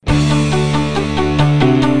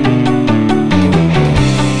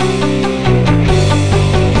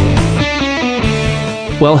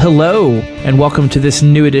Well, hello, and welcome to this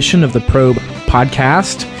new edition of the Probe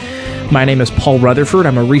podcast. My name is Paul Rutherford.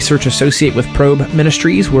 I'm a research associate with Probe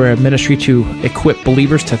Ministries. We're a ministry to equip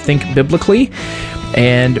believers to think biblically,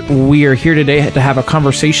 and we are here today to have a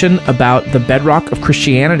conversation about the Bedrock of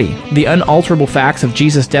Christianity, the Unalterable Facts of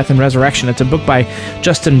Jesus' Death and Resurrection. It's a book by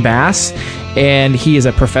Justin Bass, and he is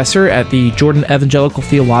a professor at the Jordan Evangelical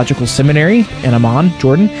Theological Seminary in Amman,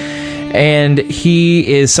 Jordan. And he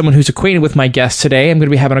is someone who's acquainted with my guest today. I'm going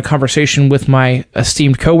to be having a conversation with my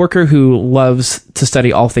esteemed coworker who loves to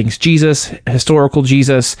study all things Jesus, historical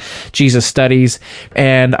Jesus, Jesus studies,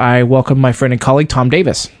 and I welcome my friend and colleague, Tom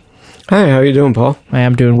Davis. Hi, how are you doing, Paul? I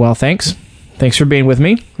am doing well, thanks. Thanks for being with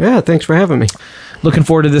me. Yeah, thanks for having me. Looking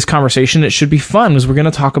forward to this conversation. It should be fun because we're going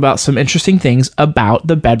to talk about some interesting things about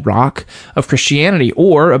the bedrock of Christianity,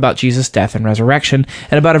 or about Jesus' death and resurrection,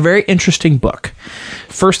 and about a very interesting book.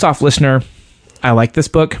 First off, listener, I like this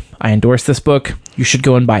book. I endorse this book. You should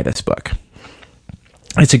go and buy this book.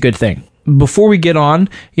 It's a good thing. Before we get on,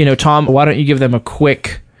 Tom, why don't you give them a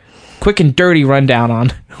quick and dirty rundown on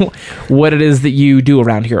what it is that you do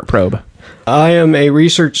around here at Probe? I am a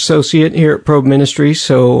research associate here at Probe Ministry,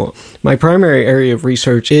 so my primary area of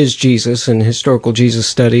research is Jesus and historical Jesus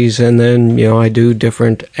studies, and then, I do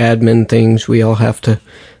different admin things. We all have to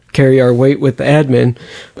carry our weight with the admin.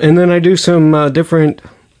 And then I do some different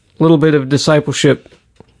little bit of discipleship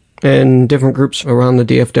in different groups around the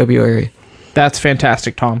DFW area. That's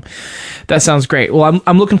fantastic, Tom. That sounds great. Well,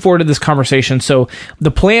 I'm looking forward to this conversation. So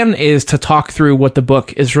the plan is to talk through what the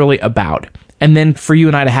book is really about, and then for you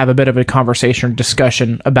and I to have a bit of a conversation or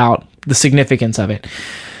discussion about the significance of it.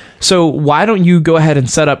 So why don't you go ahead and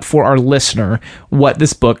set up for our listener what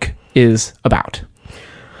this book is about?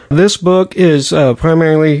 This book is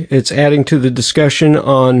primarily, it's adding to the discussion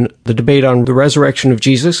on the debate on the resurrection of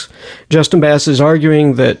Jesus. Justin Bass is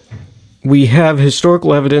arguing that we have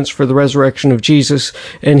historical evidence for the resurrection of Jesus,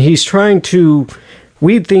 and he's trying to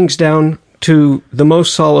weed things down to the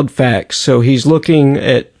most solid facts. So he's looking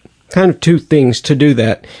at kind of two things to do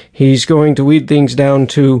that. He's going to weed things down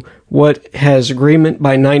to what has agreement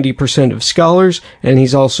by 90% of scholars, and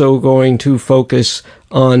he's also going to focus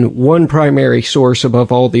on one primary source above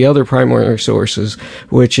all the other primary sources,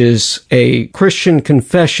 which is a Christian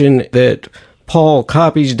confession that Paul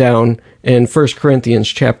copies down in 1 Corinthians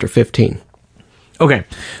chapter 15. Okay,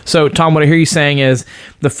 so Tom, what I hear you saying is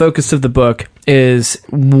the focus of the book is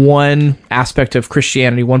one aspect of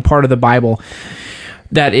Christianity, one part of the Bible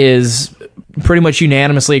that is pretty much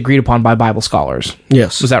unanimously agreed upon by Bible scholars.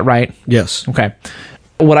 Yes. Was that right? Yes. Okay.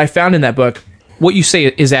 What I found in that book, what you say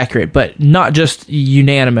is accurate, but not just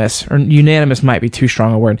unanimous, or unanimous might be too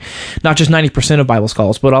strong a word, not just 90% of Bible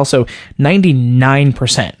scholars, but also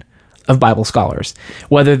 99% of Bible scholars,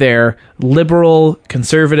 whether they're liberal,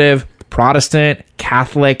 conservative, Protestant,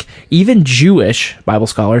 Catholic, even Jewish Bible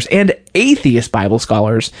scholars, and atheist Bible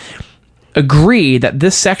scholars, agree that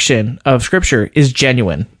this section of Scripture is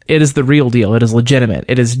genuine. It is the real deal. It is legitimate.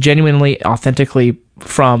 It is genuinely, authentically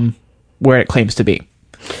from where it claims to be.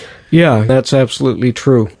 Yeah, that's absolutely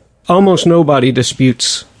true. Almost nobody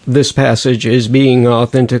disputes this passage as being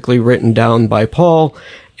authentically written down by Paul,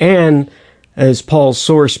 and as Paul's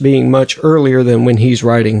source being much earlier than when he's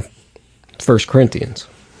writing 1 Corinthians.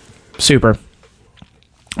 Super.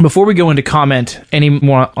 Before we go into comment any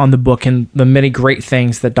more on the book and the many great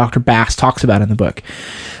things that Dr. Bass talks about in the book,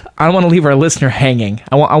 I don't want to leave our listener hanging.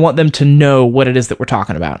 I want them to know what it is that we're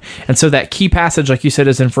talking about. And so that key passage, like you said,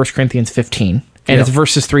 is in 1 Corinthians 15, and it's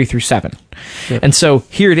verses 3 through 7. Yep. And so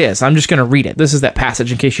here it is. I'm just going to read it. This is that passage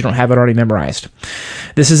in case you don't have it already memorized.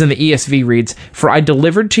 This is in the ESV, reads, "For I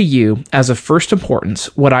delivered to you as of first importance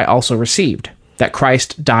what I also received, that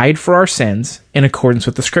Christ died for our sins in accordance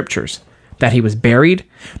with the Scriptures, that he was buried,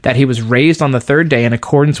 that he was raised on the third day in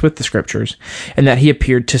accordance with the Scriptures, and that he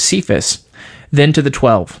appeared to Cephas, then to the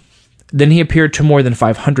 12. Then he appeared to more than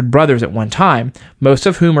 500 brothers at one time, most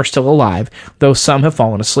of whom are still alive, though some have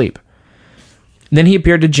fallen asleep. Then he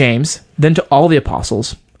appeared to James, then to all the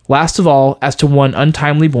apostles. Last of all, as to one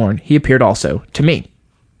untimely born, he appeared also to me."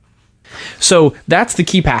 So that's the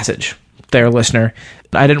key passage there, listener.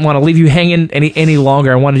 I didn't want to leave you hanging any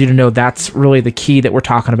longer. I wanted you to know that's really the key that we're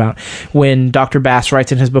talking about. When Dr. Bass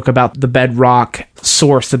writes in his book about the bedrock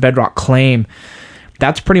source, the bedrock claim,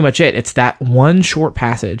 that's pretty much it. It's that one short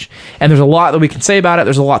passage. And there's a lot that we can say about it.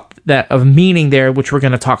 There's a lot of meaning there, which we're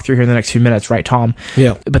going to talk through here in the next few minutes, right, Tom?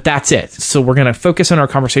 Yeah. But that's it. So we're going to focus on our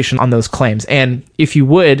conversation on those claims. And if you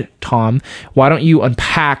would, Tom, why don't you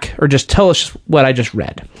unpack or just tell us what I just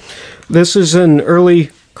read? This is an early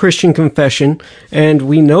Christian confession, and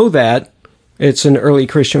we know that it's an early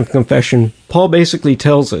Christian confession. Paul basically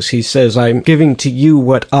tells us, he says, I'm giving to you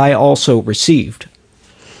what I also received.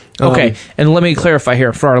 Okay, and let me clarify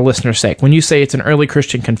here for our listeners' sake. When you say it's an early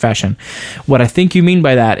Christian confession, what I think you mean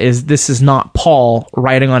by that is this is not Paul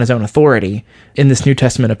writing on his own authority in this New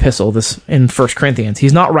Testament epistle, this in 1 Corinthians.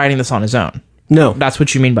 He's not writing this on his own. No. That's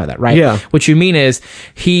what you mean by that, right? Yeah. What you mean is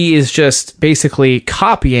he is just basically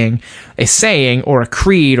copying a saying or a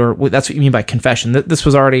creed, or that's what you mean by confession. This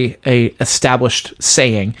was already a established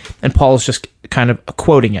saying, and Paul is just kind of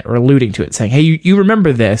quoting it or alluding to it, saying, hey, you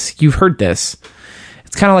remember this, you've heard this.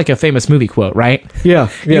 It's kind of like a famous movie quote, right? Yeah.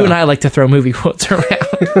 You and I like to throw movie quotes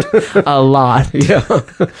around a lot. Yeah.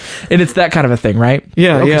 And it's that kind of a thing, right?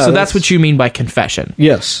 Yeah, okay, yeah. So that's what you mean by confession.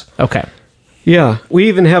 Yes. Okay. Yeah. We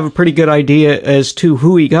even have a pretty good idea as to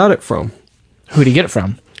who he got it from. Who did he get it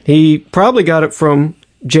from? He probably got it from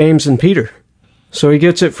James and Peter. So he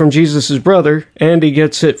gets it from Jesus' brother, and he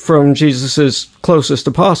gets it from Jesus' closest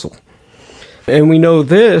apostle. And we know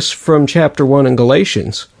this from chapter 1 in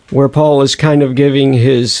Galatians, where Paul is kind of giving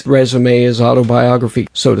his resume, his autobiography,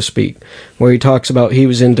 so to speak, where he talks about he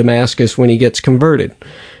was in Damascus when he gets converted.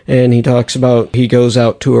 And he talks about he goes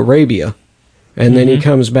out to Arabia, and then he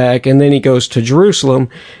comes back, and then he goes to Jerusalem,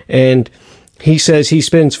 and he says he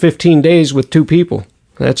spends 15 days with two people.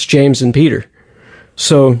 That's James and Peter.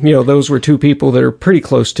 So, those were two people that are pretty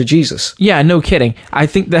close to Jesus. Yeah, no kidding. I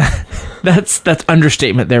think that's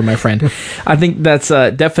understatement there, my friend. I think that's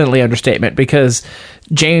definitely understatement, because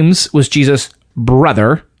James was Jesus'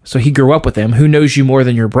 brother, so he grew up with him. Who knows you more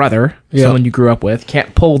than your brother, someone you grew up with?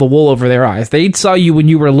 Can't pull the wool over their eyes. They saw you when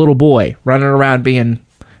you were a little boy, running around being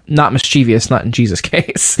not mischievous, not in Jesus'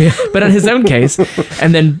 case, but in his own case.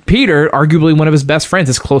 And then Peter, arguably one of his best friends,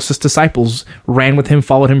 his closest disciples, ran with him,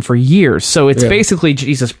 followed him for years. So it's basically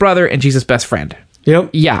Jesus' brother and Jesus' best friend. Yep.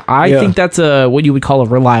 Yeah, I think that's what you would call a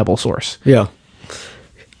reliable source. Yeah.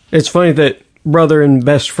 It's funny that brother and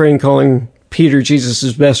best friend calling Peter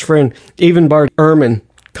Jesus' best friend. Even Bart Ehrman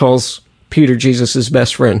calls Peter Jesus'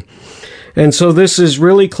 best friend. And so this is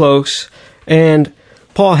really close, and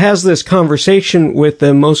Paul has this conversation with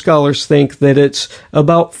them. Most scholars think that it's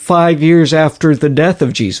about 5 years after the death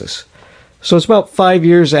of Jesus. So it's about 5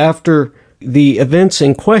 years after the events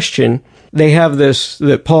in question. They have this,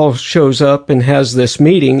 that Paul shows up and has this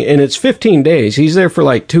meeting, and it's 15 days. He's there for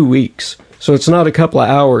like 2 weeks. So it's not a couple of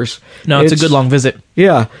hours. No, it's a good long visit.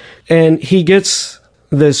 Yeah. And he gets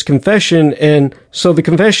this confession, and so the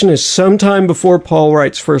confession is sometime before Paul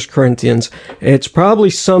writes 1 Corinthians. It's probably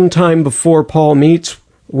sometime before Paul meets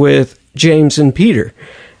with James and Peter.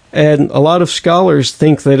 And a lot of scholars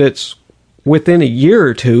think that it's within a year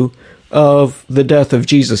or two of the death of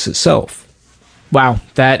Jesus itself. Wow,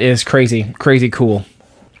 that is crazy. Crazy cool.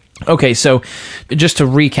 Okay, so just to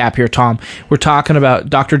recap here, Tom, we're talking about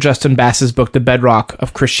Dr. Justin Bass's book, The Bedrock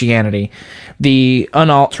of Christianity, the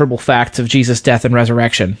unalterable facts of Jesus' death and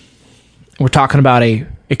resurrection. We're talking about a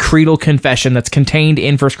creedal confession that's contained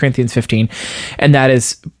in 1 Corinthians 15, and that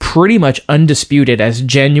is pretty much undisputed as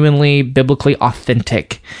genuinely biblically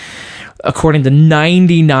authentic, according to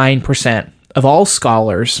 99% of all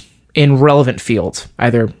scholars in relevant fields,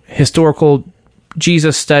 either historical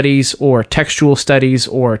Jesus studies or textual studies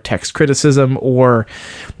or text criticism or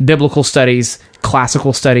biblical studies,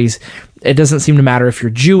 classical studies. It doesn't seem to matter if you're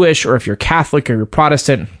Jewish or if you're Catholic or you're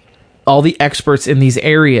Protestant. All the experts in these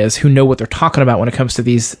areas who know what they're talking about when it comes to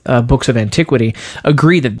these books of antiquity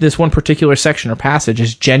agree that this one particular section or passage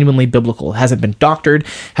is genuinely biblical. It hasn't been doctored,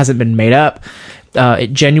 hasn't been made up.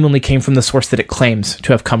 It genuinely came from the source that it claims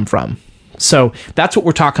to have come from. So that's what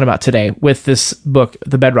we're talking about today with this book,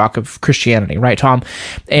 The Bedrock of Christianity, right, Tom?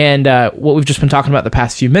 And what we've just been talking about the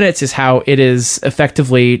past few minutes is how it is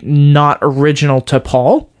effectively not original to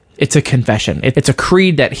Paul. It's a confession. It's a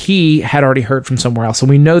creed that he had already heard from somewhere else. And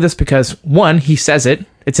we know this because, one, he says it.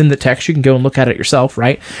 It's in the text. You can go and look at it yourself,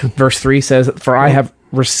 right? Verse 3 says, "For I have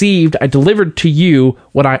I delivered to you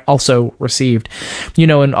what I also received."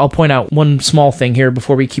 And I'll point out one small thing here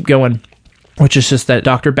before we keep going, which is just that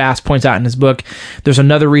Dr. Bass points out in his book, there's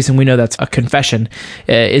another reason we know that's a confession,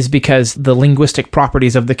 is because the linguistic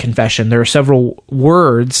properties of the confession. There are several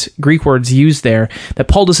words, Greek words used there that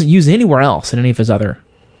Paul doesn't use anywhere else in any of his other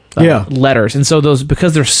letters. And so those,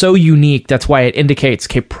 because they're so unique, that's why it indicates,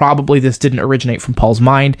 okay, probably this didn't originate from Paul's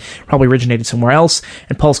mind, probably originated somewhere else,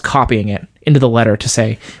 and Paul's copying it into the letter to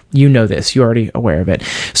say, you know this, you're already aware of it.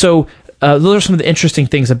 So those are some of the interesting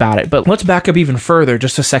things about it. But let's back up even further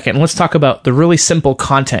just a second, and let's talk about the really simple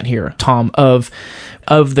content here, Tom, of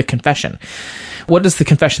the confession. What does the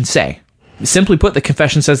confession say? Simply put, the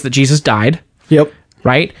confession says that Jesus died. Yep.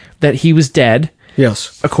 Right? That he was dead.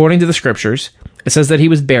 Yes. According to the scriptures. It says that he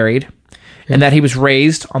was buried. and that he was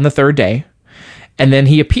raised on the third day, and then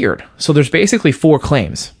he appeared. So there's basically 4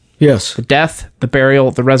 claims. Yes. The death, the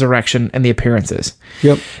burial, the resurrection, and the appearances.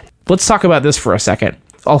 Yep. Let's talk about this for a second.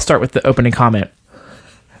 I'll start with the opening comment.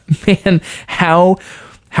 Man, how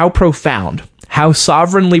profound, how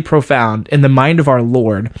sovereignly profound in the mind of our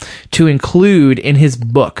Lord to include in his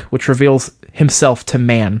book, which reveals himself to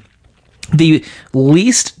man, the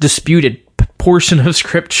least disputed portion of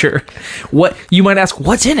Scripture. What you might ask,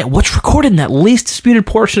 what's in it? What's recorded in that least disputed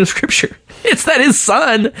portion of Scripture? It's that his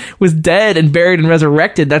son was dead and buried and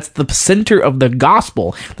resurrected. That's the center of the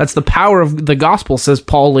gospel. That's the power of the gospel, says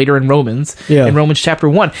Paul later in Romans, in Romans chapter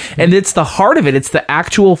 1. And it's the heart of it. It's the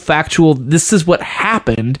actual, factual, this is what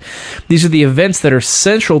happened. These are the events that are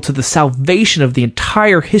central to the salvation of the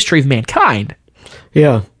entire history of mankind.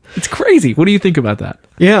 Yeah. It's crazy. What do you think about that?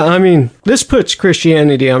 Yeah, I mean, this puts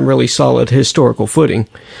Christianity on really solid historical footing.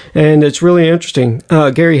 And it's really interesting.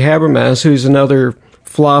 Gary Habermas, who's another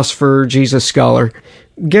philosopher, Jesus scholar,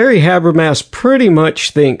 Gary Habermas pretty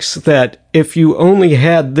much thinks that if you only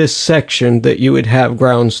had this section, that you would have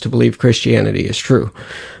grounds to believe Christianity is true.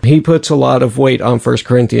 He puts a lot of weight on 1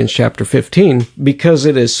 Corinthians chapter 15 because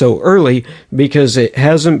it is so early, because it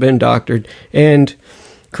hasn't been doctored, and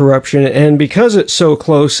corruption, and because it's so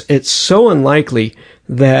close, it's so unlikely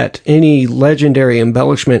that any legendary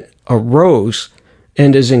embellishment arose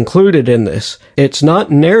and is included in this. It's not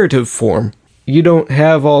narrative form. You don't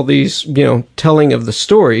have all these, telling of the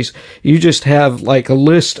stories. You just have like a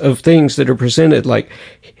list of things that are presented, like,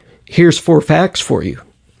 here's 4 facts for you.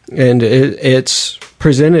 And it's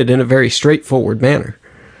presented in a very straightforward manner.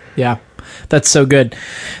 Yeah. That's so good.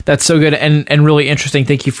 That's so good and really interesting.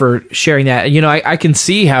 Thank you for sharing that. I can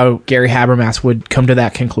see how Gary Habermas would come to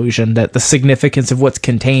that conclusion, that the significance of what's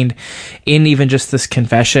contained in even just this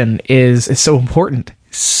confession is so important.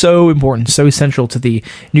 So important, so central to the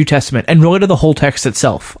New Testament, and really to the whole text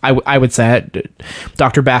itself. I would say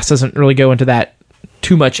Dr. Bass doesn't really go into that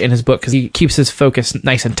too much in his book because he keeps his focus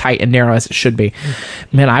nice and tight and narrow as it should be.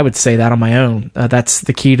 Man, I would say that on my own. That's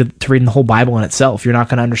the key to reading the whole Bible in itself. You're not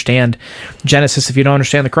going to understand Genesis if you don't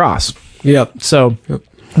understand the cross. Yep. So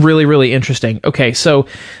really, really interesting. Okay, so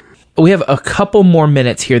we have a couple more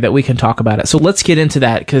minutes here that we can talk about it. So let's get into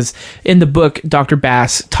that, because in the book, Dr.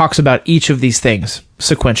 Bass talks about each of these things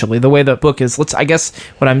sequentially. The way the book is, I guess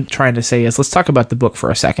what I'm trying to say is, let's talk about the book for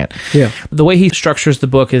a second. Yeah. The way he structures the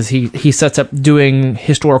book is he sets up doing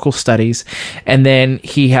historical studies, and then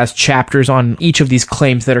he has chapters on each of these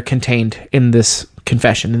claims that are contained in this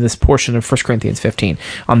confession, in this portion of 1 Corinthians 15,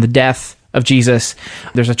 on the death of Jesus.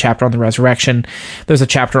 There's a chapter on the resurrection. There's a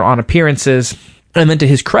chapter on appearances. And then to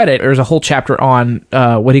his credit, there's a whole chapter on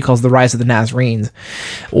what he calls the rise of the Nazarenes,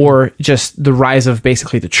 or just the rise of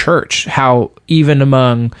basically the church, how even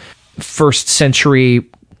among first century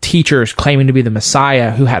teachers claiming to be the Messiah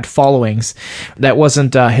who had followings, that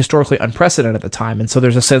wasn't historically unprecedented at the time. And so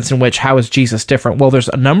there's a sense in which, how is Jesus different? Well, there's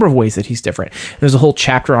a number of ways that he's different. There's a whole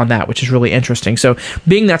chapter on that, which is really interesting. So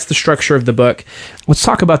being that's the structure of the book, let's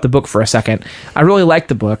talk about the book for a second. I really like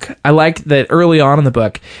the book. I like that early on in the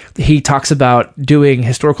book, he talks about doing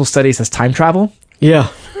historical studies as time travel.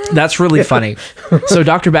 Yeah. That's really funny. So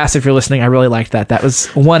Dr. Bass, if you're listening, I really liked that. That was,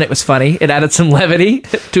 one, it was funny. It added some levity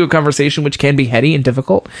to a conversation, which can be heady and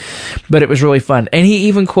difficult, but it was really fun. And he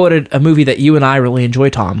even quoted a movie that you and I really enjoy,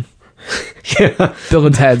 Tom. Yeah. Bill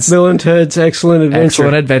and Ted's Excellent Adventure.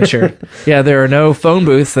 Excellent Adventure. Yeah, there are no phone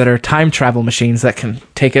booths that are time travel machines that can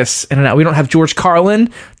take us in and out. We don't have George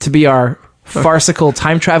Carlin to be our farcical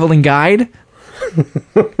time traveling guide.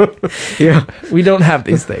 Yeah. We don't have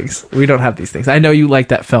these things. I know you like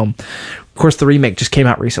that film. Of course, the remake just came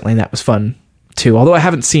out recently, and that was fun too. Although I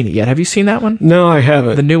haven't seen it yet. Have you seen that one? No, I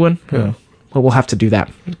haven't. The new one? Yeah. Well, we'll have to do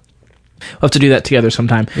that. We'll have to do that together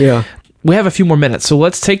sometime. Yeah. We have a few more minutes, so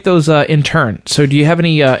let's take those in turn. So do you have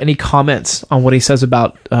any comments on what he says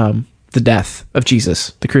about the death of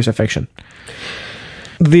Jesus, the crucifixion?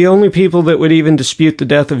 The only people that would even dispute the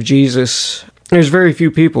death of Jesus, there's very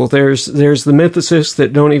few people. There's the mythicists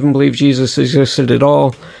that don't even believe Jesus existed at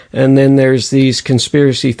all, and then there's these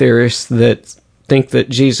conspiracy theorists that think that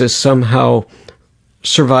Jesus somehow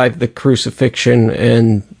survived the crucifixion,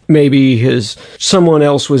 and maybe someone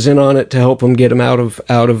else was in on it to help him get him out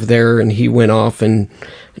of there, and he went off and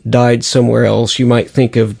died somewhere else. You might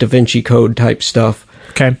think of Da Vinci Code type stuff.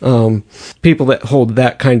 Okay. People that hold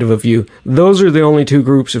that kind of a view. Those are the only two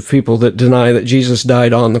groups of people that deny that Jesus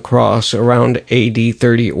died on the cross around AD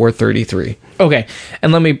 30 or 33. Okay.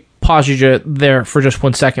 And let me pause you there for just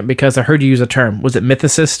 1 second, because I heard you use a term. Was it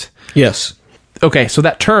mythicist? Yes. Okay, so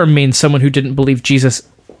that term means someone who didn't believe Jesus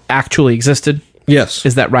actually existed? Yes.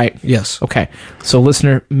 Is that right? Yes. Okay. So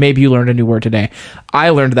listener, maybe you learned a new word today. I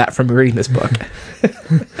learned that from reading this book.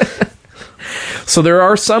 So there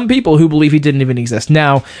are some people who believe he didn't even exist.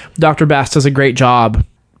 Now, Dr. Bass does a great job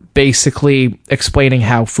basically explaining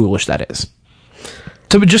how foolish that is.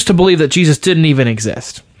 Just to believe that Jesus didn't even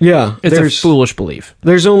exist. Yeah. It's a foolish belief.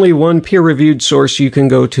 There's only one peer-reviewed source you can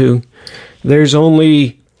go to. There's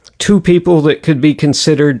only 2 people that could be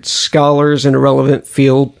considered scholars in a relevant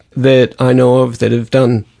field that I know of that have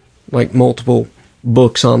done like multiple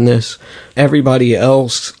books on this. Everybody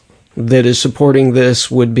else that is supporting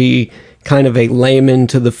this would be kind of a layman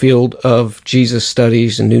to the field of Jesus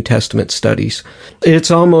studies and New Testament studies.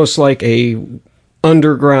 It's almost like a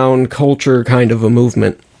underground culture kind of a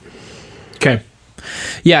movement. Okay.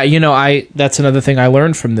 Yeah, that's another thing I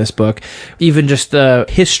learned from this book. Even just the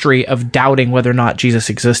history of doubting whether or not Jesus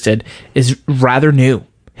existed is rather new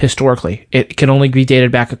historically. It can only be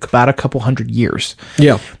dated back about a couple hundred years.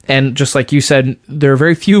 Yeah. And just like you said, there are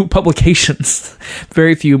very few publications,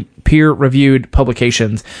 very few peer-reviewed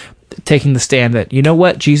publications taking the stand that,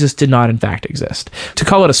 Jesus did not in fact exist. To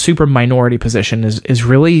call it a super minority position is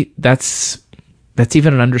really, that's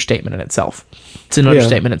even an understatement in itself. It's an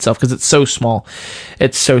understatement itself because it's so small.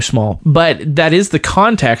 It's so small. But that is the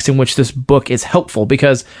context in which this book is helpful,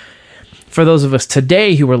 because for those of us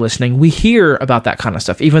today who are listening, we hear about that kind of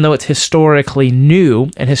stuff. Even though it's historically new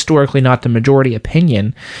and historically not the majority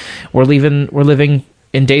opinion, we're living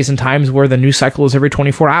in days and times where the news cycle is every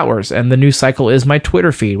 24 hours, and the news cycle is my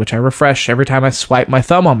Twitter feed, which I refresh every time I swipe my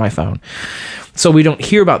thumb on my phone. So we don't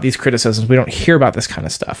hear about these criticisms. We don't hear about this kind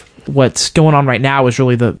of stuff. What's going on right now is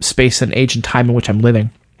really the space and age and time in which I'm living.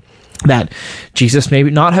 That Jesus may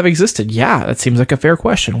not have existed. Yeah, that seems like a fair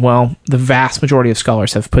question. Well, the vast majority of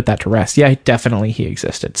scholars have put that to rest. Yeah, definitely he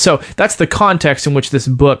existed. So that's the context in which this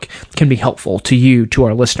book can be helpful to you, to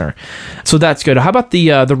our listener. So that's good. How about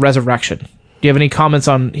the resurrection? Do you have any comments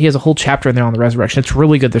on? He has a whole chapter in there on the resurrection. It's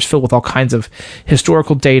really good. There's filled with all kinds of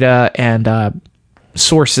historical data and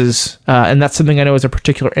sources, and that's something I know is a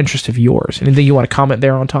particular interest of yours. Anything you want to comment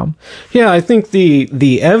there on, Tom? Yeah, I think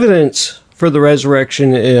the evidence for the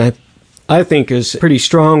resurrection, I think, is pretty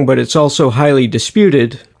strong, but it's also highly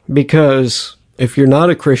disputed, because if you're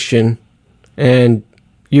not a Christian and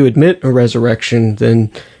you admit a resurrection,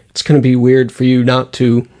 then it's going to be weird for you not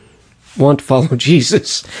to want to follow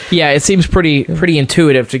Jesus. Yeah, it seems pretty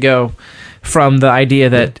intuitive to go from the idea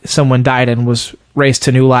that someone died and was raised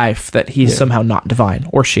to new life, that he's somehow not divine,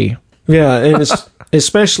 or she. Yeah, and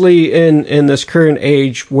especially in this current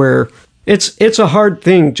age where it's a hard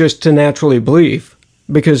thing just to naturally believe,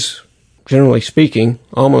 because generally speaking,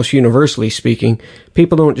 almost universally speaking,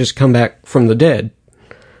 people don't just come back from the dead,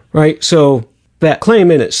 right? So that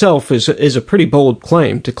claim in itself is a pretty bold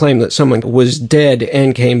claim, to claim that someone was dead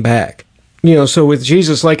and came back. So with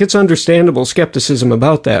Jesus, it's understandable skepticism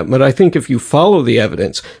about that, but I think if you follow the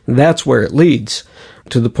evidence, that's where it leads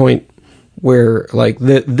to the point where,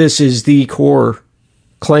 this is the core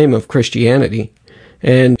claim of Christianity.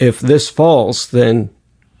 And if this falls, then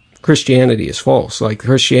Christianity is false.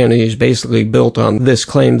 Christianity is basically built on this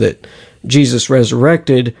claim that Jesus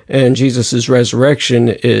resurrected, and Jesus' resurrection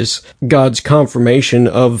is God's confirmation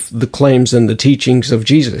of the claims and the teachings of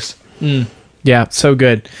Jesus. Yeah, so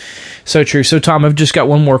good. So true. So, Tom, I've just got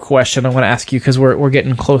one more question I want to ask you, because we're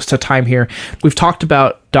getting close to time here. We've talked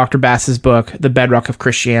about Dr. Bass's book, The Bedrock of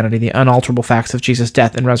Christianity, The Unalterable Facts of Jesus'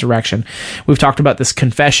 Death and Resurrection. We've talked about this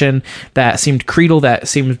confession that seemed creedal, that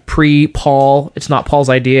seemed pre-Paul. It's not Paul's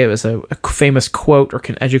idea. It was a famous quote, or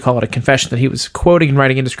as you call it, a confession that he was quoting and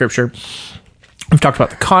writing into Scripture. We've talked about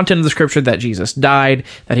the content of the Scripture, that Jesus died,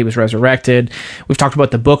 that he was resurrected. We've talked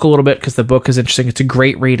about the book a little bit, because the book is interesting. It's a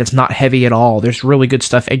great read. It's not heavy at all. There's really good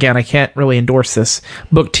stuff. Again, I can't really endorse this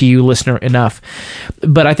book to you, listener, enough.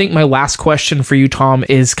 But I think my last question for you, Tom,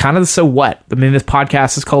 is kind of the so what. I mean, this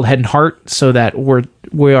podcast is called Head and Heart, so that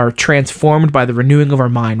we are transformed by the renewing of our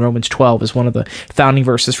mind. Romans 12 is one of the founding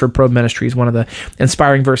verses for Probe Ministries, one of the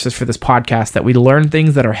inspiring verses for this podcast, that we learn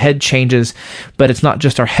things that our head changes, but it's not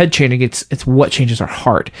just our head changing, it's what changes our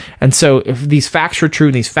heart. And so if these facts are true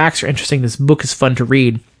and these facts are interesting, this book is fun to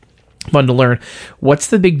read, fun to learn. What's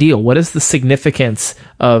the big deal? What is the significance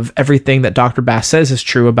of everything that Dr. Bass says is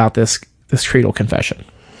true about this creedal confession?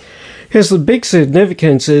 Yes, the big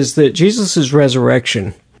significance is that Jesus'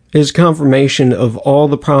 resurrection is confirmation of all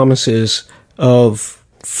the promises of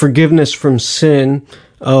forgiveness from sin,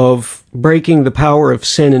 of breaking the power of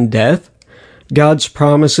sin and death, God's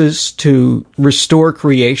promises to restore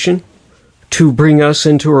creation, to bring us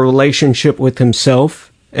into a relationship with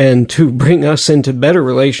himself, and to bring us into better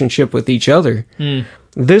relationship with each other.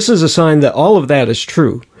 This is a sign that all of that is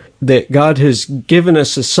true. that God has given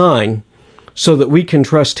us a sign so that we can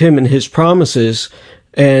trust Him and His promises,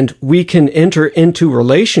 and we can enter into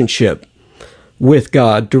relationship with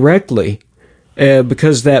God directly,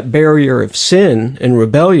 because that barrier of sin and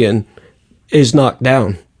rebellion is knocked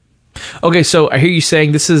down. Okay, so I hear you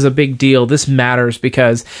saying this is a big deal. This matters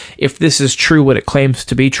because if this is true, what it claims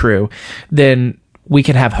to be true, then we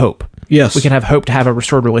can have hope. Yes. We can have hope to have a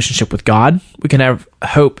restored relationship with God. We can have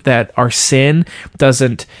hope that our sin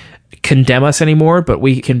doesn't condemn us anymore, but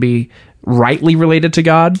we can be rightly related to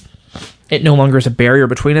God. It no longer is a barrier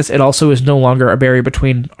between us. It also is no longer a barrier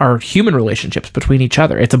between our human relationships, between each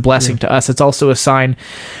other. It's a blessing to us. It's also a sign.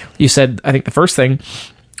 You said, I think the first thing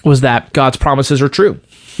was that God's promises are true.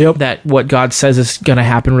 Yep. That what God says is going to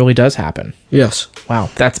happen really does happen. Yes. Wow,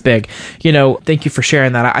 that's big. Thank you for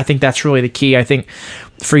sharing that. I think that's really the key. I think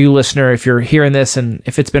for you, listener, if you're hearing this and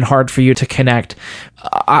if it's been hard for you to connect,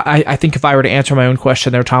 I think if I were to answer my own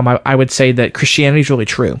question there, Tom, I would say that Christianity is really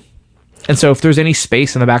true. And so if there's any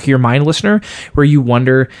space in the back of your mind, listener, where you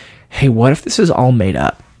wonder, hey, what if this is all made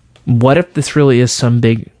up? What if this really is some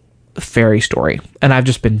big fairy story and I've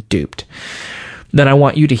just been duped? Then I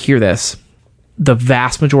want you to hear this. The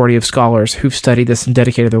vast majority of scholars who've studied this and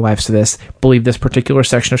dedicated their lives to this believe this particular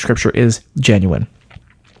section of Scripture is genuine.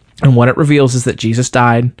 And what it reveals is that Jesus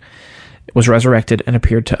died, was resurrected, and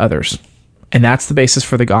appeared to others. And that's the basis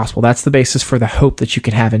for the gospel. That's the basis for the hope that you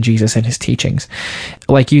can have in Jesus and his teachings.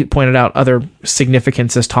 Like you pointed out, other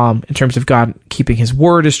significances, Tom, in terms of God keeping his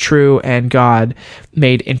word is true, and God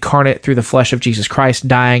made incarnate through the flesh of Jesus Christ,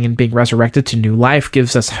 dying and being resurrected to new life,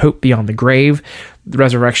 gives us hope beyond the grave. The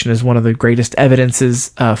resurrection is one of the greatest evidences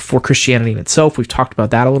for Christianity in itself. We've talked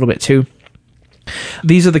about that a little bit too.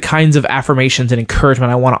 These are the kinds of affirmations and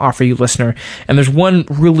encouragement I want to offer you, listener. And there's one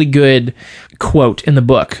really good quote in the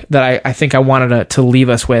book that I think I wanted to leave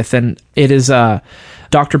us with. And it is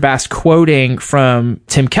Dr. Bass quoting from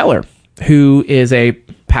Tim Keller, who is a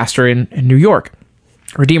pastor in New York,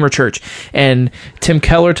 Redeemer Church. And Tim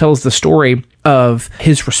Keller tells the story of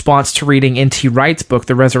his response to reading N.T. Wright's book,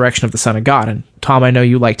 The Resurrection of the Son of God. And Tom, I know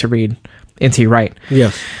you like to read N.T. Wright.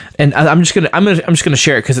 Yeah. And I'm just gonna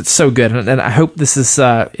share it because it's so good, and I hope this is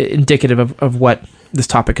indicative of what this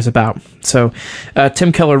topic is about. So,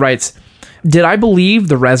 Tim Keller writes, "Did I believe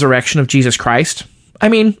the resurrection of Jesus Christ? I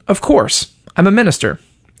mean, of course. I'm a minister.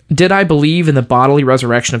 Did I believe in the bodily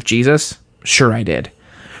resurrection of Jesus? Sure, I did.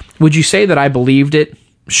 Would you say that I believed it?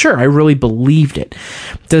 Sure, I really believed it.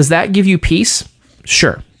 Does that give you peace?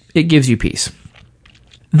 Sure, it gives you peace.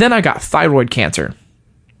 Then I got thyroid cancer.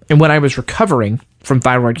 And when I was recovering from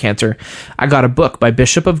thyroid cancer, I got a book by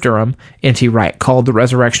Bishop of Durham, N.T. Wright, called The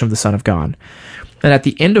Resurrection of the Son of God. And at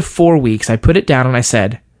the end of 4 weeks, I put it down and I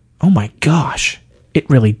said, oh my gosh, it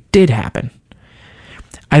really did happen.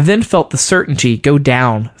 I then felt the certainty go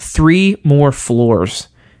down 3 more floors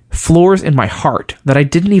in my heart that I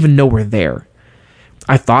didn't even know were there.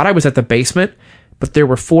 I thought I was at the basement, but there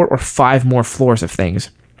were 4 or 5 more floors of things.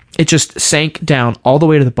 It just sank down all the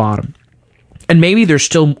way to the bottom. And maybe there's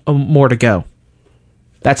still more to go."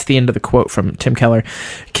 That's the end of the quote from Tim Keller.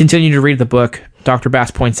 Continue to read the book. Dr. Bass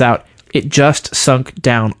points out, it just sunk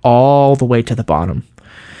down all the way to the bottom.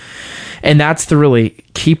 And that's the really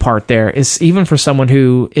key part there, is even for someone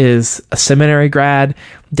who is a seminary grad,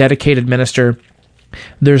 dedicated minister,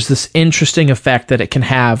 there's this interesting effect that it can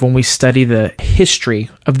have when we study the history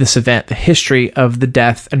of this event, the history of the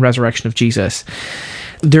death and resurrection of Jesus.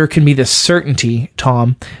 There can be this certainty,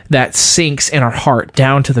 Tom, that sinks in our heart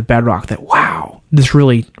down to the bedrock that, wow, this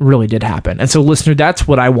really, really did happen. And so, listener, that's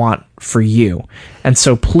what I want for you. And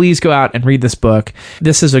so please go out and read this book.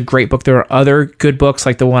 This is a great book. There are other good books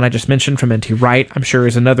like the one I just mentioned from N.T. Wright, I'm sure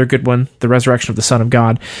is another good one, The Resurrection of the Son of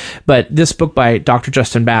God. But this book by Dr.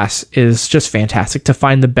 Justin Bass is just fantastic to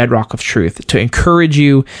find the bedrock of truth, to encourage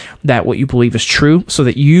you that what you believe is true so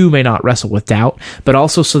that you may not wrestle with doubt, but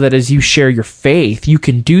also so that as you share your faith, you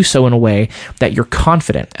can do so in a way that you're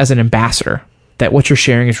confident as an ambassador that what you're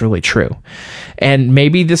sharing is really true. And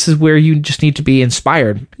maybe this is where you just need to be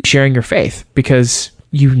inspired sharing your faith because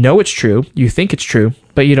you know it's true, you think it's true,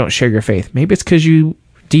 but you don't share your faith. Maybe it's because you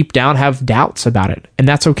deep down have doubts about it, and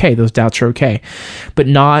that's okay. Those doubts are okay, but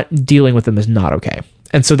not dealing with them is not okay.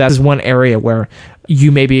 And so that is one area where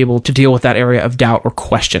you may be able to deal with that area of doubt or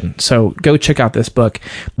question. So go check out this book,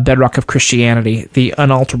 Bedrock of Christianity, The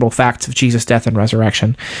Unalterable Facts of Jesus' Death and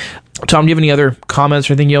Resurrection. Tom, do you have any other comments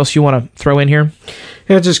or anything else you want to throw in here?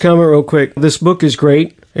 Yeah, just comment real quick. This book is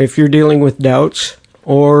great if you're dealing with doubts,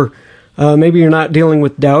 or maybe you're not dealing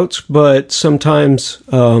with doubts, but sometimes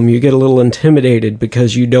you get a little intimidated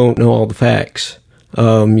because you don't know all the facts.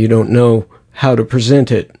 You don't know how to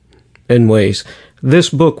present it in ways. this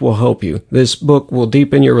book will help you. This book will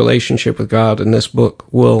deepen your relationship with God, and this book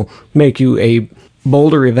will make you a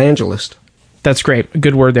bolder evangelist. That's great.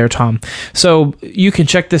 Good word there, Tom. So you can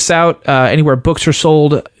check this out anywhere books are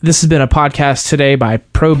sold. This has been a podcast today by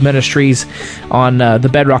Probe Ministries on The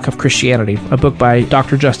Bedrock of Christianity, a book by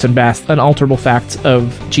Dr. Justin Bass, Unalterable Facts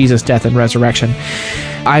of Jesus' Death and Resurrection.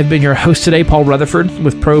 I've been your host today, Paul Rutherford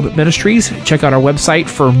with Probe Ministries. Check out our website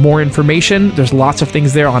for more information. There's lots of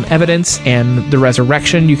things there on evidence and the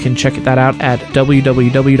resurrection. You can check that out at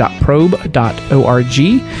www.probe.org.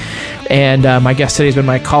 And my guest today has been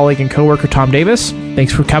my colleague and coworker, Tom Davis.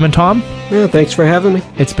 Thanks for coming, Tom. Yeah, thanks for having me.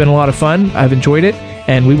 It's been a lot of fun. I've enjoyed it,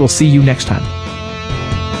 and we will see you next time.